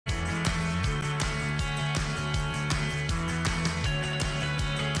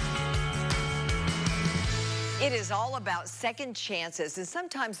It is all about second chances and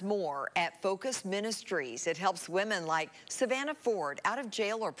sometimes more at Focus Ministries. It helps women like Savannah Ford out of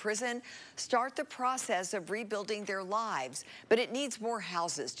jail or prison start the process of rebuilding their lives. But it needs more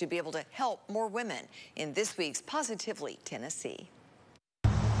houses to be able to help more women in this week's Positively Tennessee.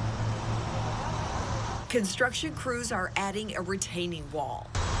 Construction crews are adding a retaining wall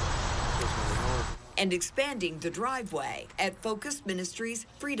and expanding the driveway at Focus Ministries'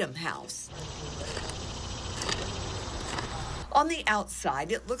 Freedom House. On the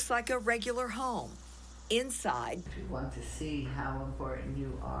outside, it looks like a regular home. Inside, you want to see how important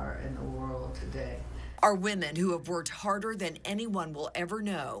you are in the world today. Are women who have worked harder than anyone will ever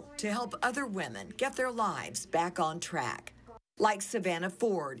know to help other women get their lives back on track. Like Savannah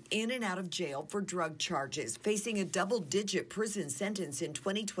Ford, in and out of jail for drug charges, facing a double-digit prison sentence in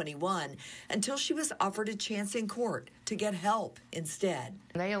 2021 until she was offered a chance in court to get help instead.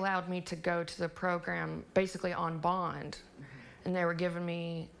 They allowed me to go to the program basically on bond, and they were giving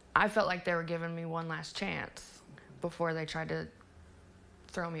me, I felt like they were giving me one last chance before they tried to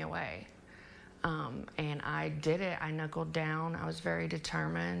throw me away. And I did it. I knuckled down. I was very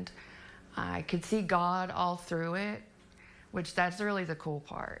determined. I could see God all through it, which that's really the cool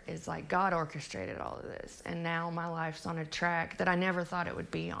part, is like God orchestrated all of this. And now my life's on a track that I never thought it would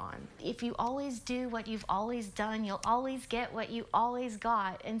be on. If you always do what you've always done, you'll always get what you always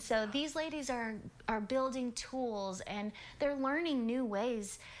got. And so these ladies are building tools and they're learning new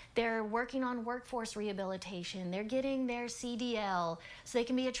ways. They're working on workforce rehabilitation. They're getting their CDL so they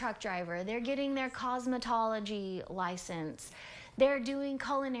can be a truck driver. They're getting their cosmetology license. They're doing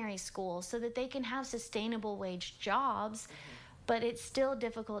culinary school so that they can have sustainable wage jobs, but it's still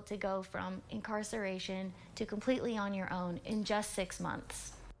difficult to go from incarceration to completely on your own in just 6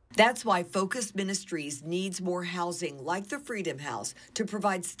 months. That's why Focus Ministries needs more housing like the Freedom House to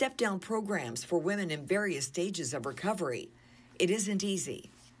provide step-down programs for women in various stages of recovery. It isn't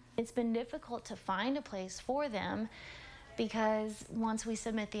easy. It's been difficult to find a place for them, because once we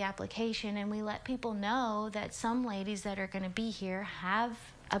submit the application and we let people know that some ladies that are going to be here have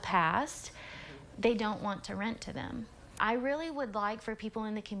a past, they don't want to rent to them. I really would like for people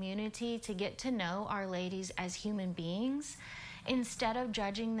in the community to get to know our ladies as human beings instead of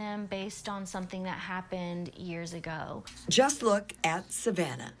judging them based on something that happened years ago. Just look at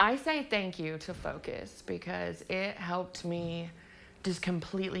Savannah. I say thank you to Focus because it helped me just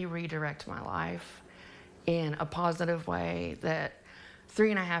completely redirect my life in a positive way that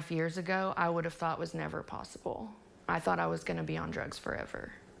 3.5 years ago I would have thought was never possible. I thought I was going to be on drugs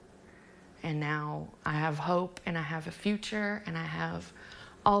forever. And now I have hope and I have a future and I have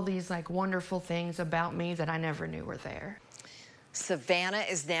all these like wonderful things about me that I never knew were there. Savannah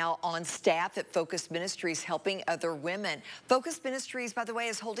is now on staff at Focus Ministries helping other women. Focus Ministries, by the way,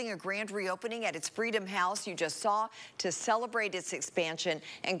 is holding a grand reopening at its Freedom House you just saw to celebrate its expansion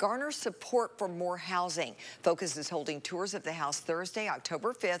and garner support for more housing. Focus is holding tours of the house Thursday,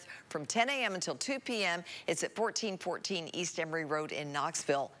 October 5th from 10 a.m. until 2 p.m. It's at 1414 East Emory Road in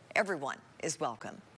Knoxville. Everyone is welcome.